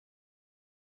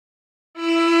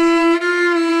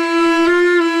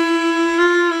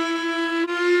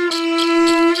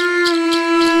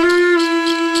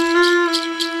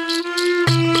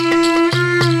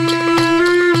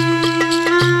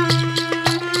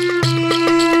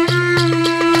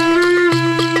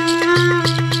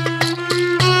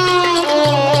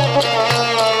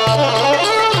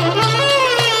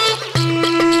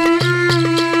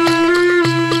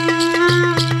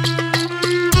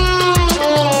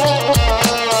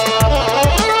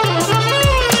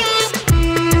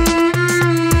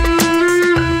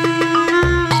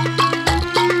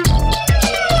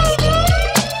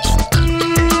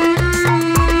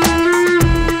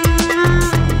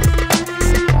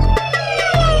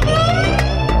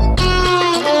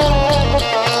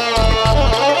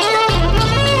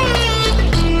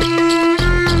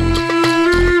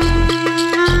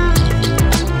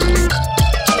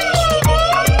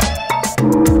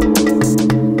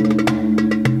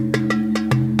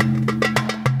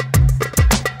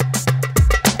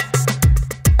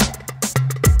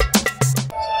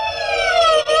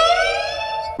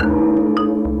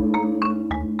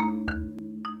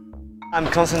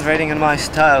concentrating on my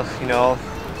style, you know,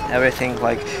 everything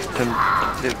like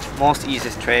the most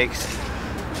easiest tricks,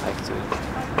 like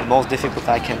the most difficult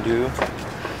I can do,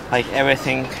 like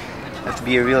everything has to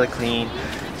be really clean.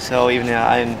 So even if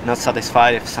I'm not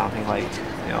satisfied with something, like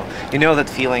you know that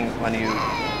feeling when you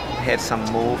hit some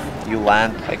move, you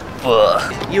land like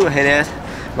you hit it,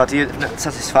 but you're not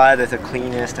satisfied with the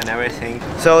cleanest and everything.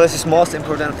 So this is most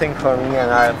important thing for me,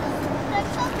 and I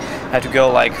have to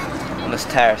go like on the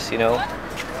stairs, you know,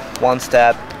 one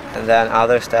step and then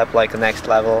other step, like the next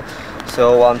level.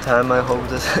 So one time I hope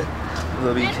this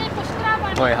will be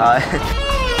very high.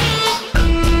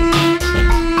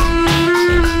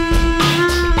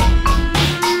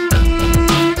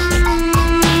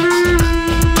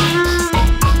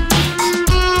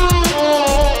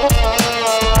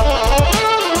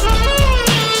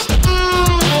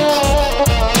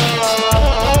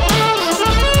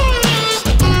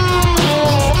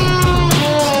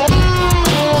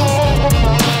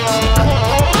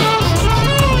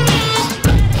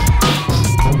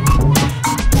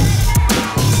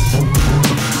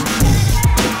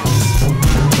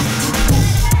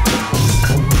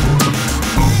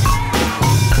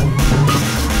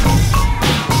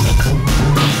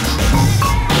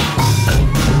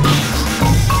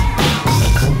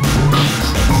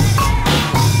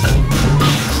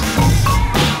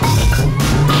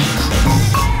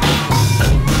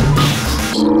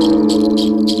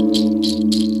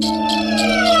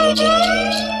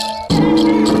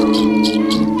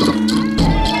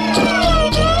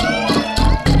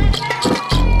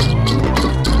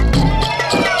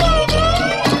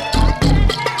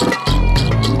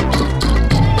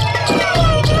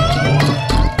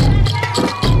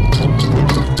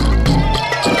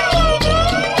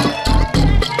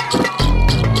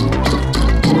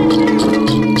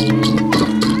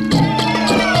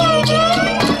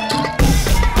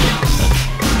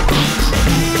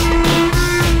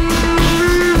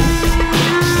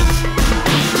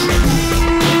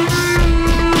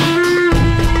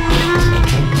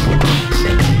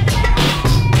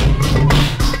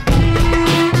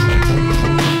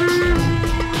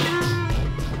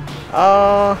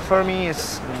 For me,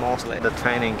 it's mostly the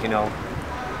training, you know.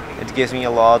 It gives me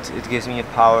a lot, it gives me a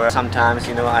power. Sometimes,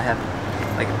 you know, I have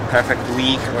like a perfect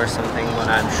week or something when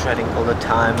I'm shredding all the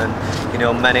time and, you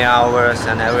know, many hours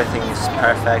and everything is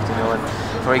perfect, you know.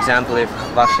 And for example, if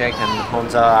Vašek and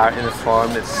Honza are in the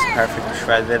form, it's perfect to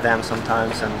shred with them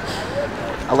sometimes. And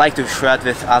I like to shred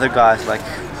with other guys, like,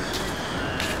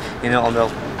 you know, on the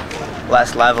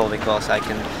last level, because I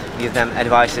can give them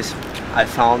advices I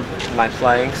found in my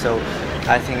playing. So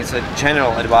I think it's a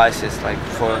general advice, it's like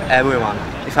for everyone.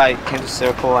 If I came to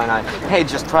circle and hey,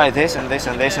 just try this and this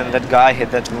and this, and that guy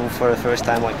hit that move for the first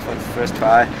time, like for the first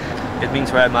try, it means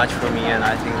very much for me, and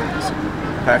I think it's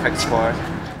a perfect sport.